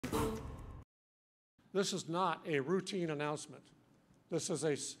This is not a routine announcement. This is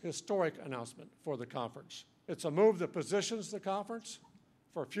a historic announcement for the conference. It's a move that positions the conference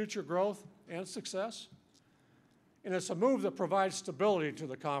for future growth and success, and it's a move that provides stability to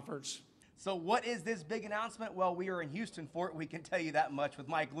the conference. So what is this big announcement? Well, we are in Houston for it. We can tell you that much with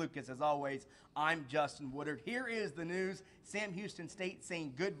Mike Lucas. As always, I'm Justin Woodard. Here is the news. Sam Houston State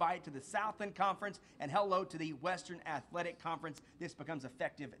saying goodbye to the Southland Conference and hello to the Western Athletic Conference. This becomes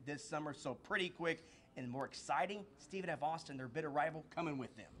effective this summer, so pretty quick. And more exciting, Stephen F. Austin, their bitter rival, coming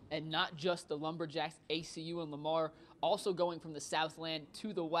with them. And not just the Lumberjacks, ACU and Lamar also going from the Southland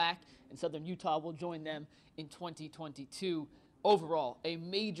to the WAC, and Southern Utah will join them in 2022. Overall, a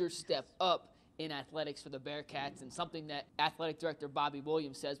major step up in athletics for the Bearcats, and something that Athletic Director Bobby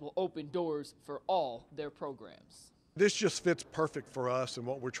Williams says will open doors for all their programs. This just fits perfect for us and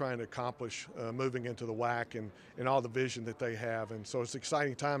what we're trying to accomplish moving into the WAC and all the vision that they have. And so it's an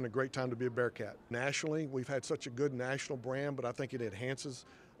exciting time and a great time to be a Bearcat. Nationally, we've had such a good national brand, but I think it enhances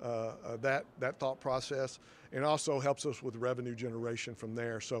that thought process and also helps us with revenue generation from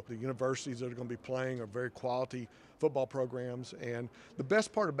there. So the universities that are going to be playing are very quality football programs, and the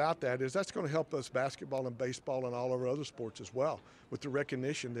best part about that is that's going to help us basketball and baseball and all our other sports as well with the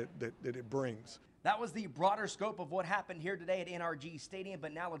recognition that it brings. That was the broader scope of what happened here today at NRG Stadium,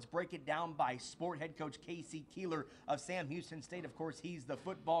 but now let's break it down by sport. Head coach Casey Keeler of Sam Houston State, of course, he's the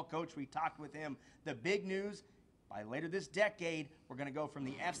football coach. We talked with him. The big news, by later this decade, we're going to go from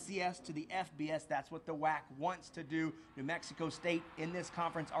the FCS to the FBS. That's what the WAC wants to do. New Mexico State in this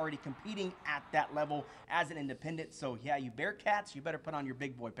conference already competing at that level as an independent. So, yeah, you Bearcats, you better put on your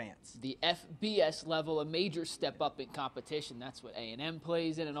big boy pants. The FBS level, a major step up in competition. That's what A&M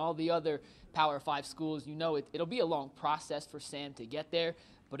plays in and all the other Power 5 schools. You know, it'll be a long process for Sam to get there,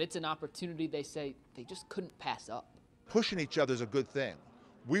 but it's an opportunity they say they just couldn't pass up. Pushing each other is a good thing.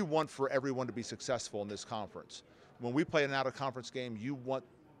 We want for everyone to be successful in this conference. When we play an out-of-conference game, you want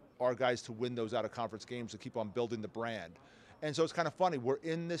our guys to win those out-of-conference games to keep on building the brand. And so it's kind of funny. We're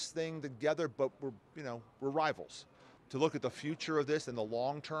in this thing together, but we're rivals. To look at the future of this and the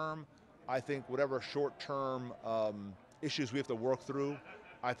long term, I think whatever short-term issues we have to work through,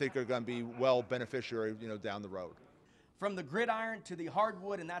 I think are going to be well beneficiary, down the road. From the gridiron to the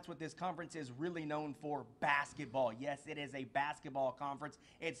hardwood, and that's what this conference is really known for, basketball. Yes, it is a basketball conference.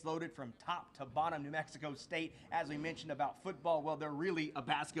 It's loaded from top to bottom. New Mexico State, as we mentioned about football, well, they're really a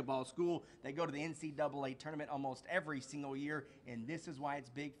basketball school. They go to the NCAA tournament almost every single year, and this is why it's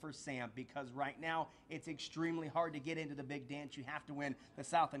big for Sam, because right now it's extremely hard to get into the big dance. You have to win the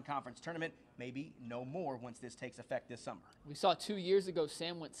Southland Conference tournament, maybe no more once this takes effect this summer. We saw 2 years ago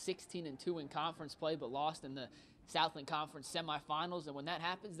Sam went 16-2 in conference play, but lost in the Southland Conference semifinals, and when that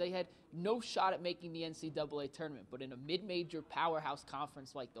happens, they had no shot at making the NCAA tournament. But in a mid-major powerhouse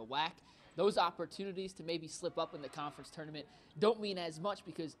conference like the WAC, those opportunities to maybe slip up in the conference tournament don't mean as much,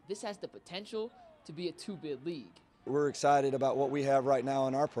 because this has the potential to be a two-bid league. We're excited about what we have right now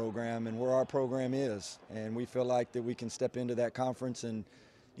in our program and where our program is, and we feel like that we can step into that conference and,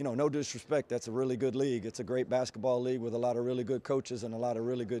 no disrespect, that's a really good league. It's a great basketball league with a lot of really good coaches and a lot of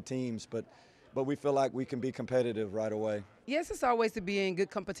really good teams, but we feel like we can be competitive right away. Yes, it's always to be in good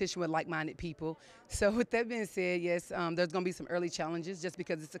competition with like-minded people. So with that being said, yes, there's going to be some early challenges just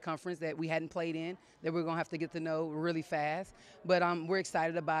because it's a conference that we hadn't played in, that we're going to have to get to know really fast. But we're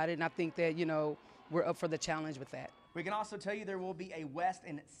excited about it, and I think that, we're up for the challenge with that. We can also tell you there will be a West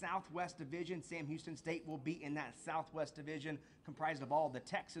and Southwest division. Sam Houston State will be in that Southwest division comprised of all the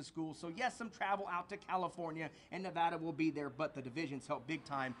Texas schools. So yes, some travel out to California, and Nevada will be there, but the divisions help big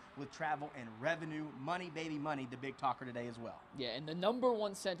time with travel and revenue. Money, baby, money, the big talker today as well. Yeah, and the number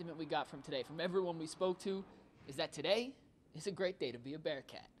one sentiment we got from today, from everyone we spoke to, is that today is a great day to be a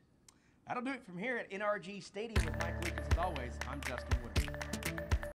Bearcat. That'll do it from here at NRG Stadium with Mike Lucas. As always, I'm Justin Wood.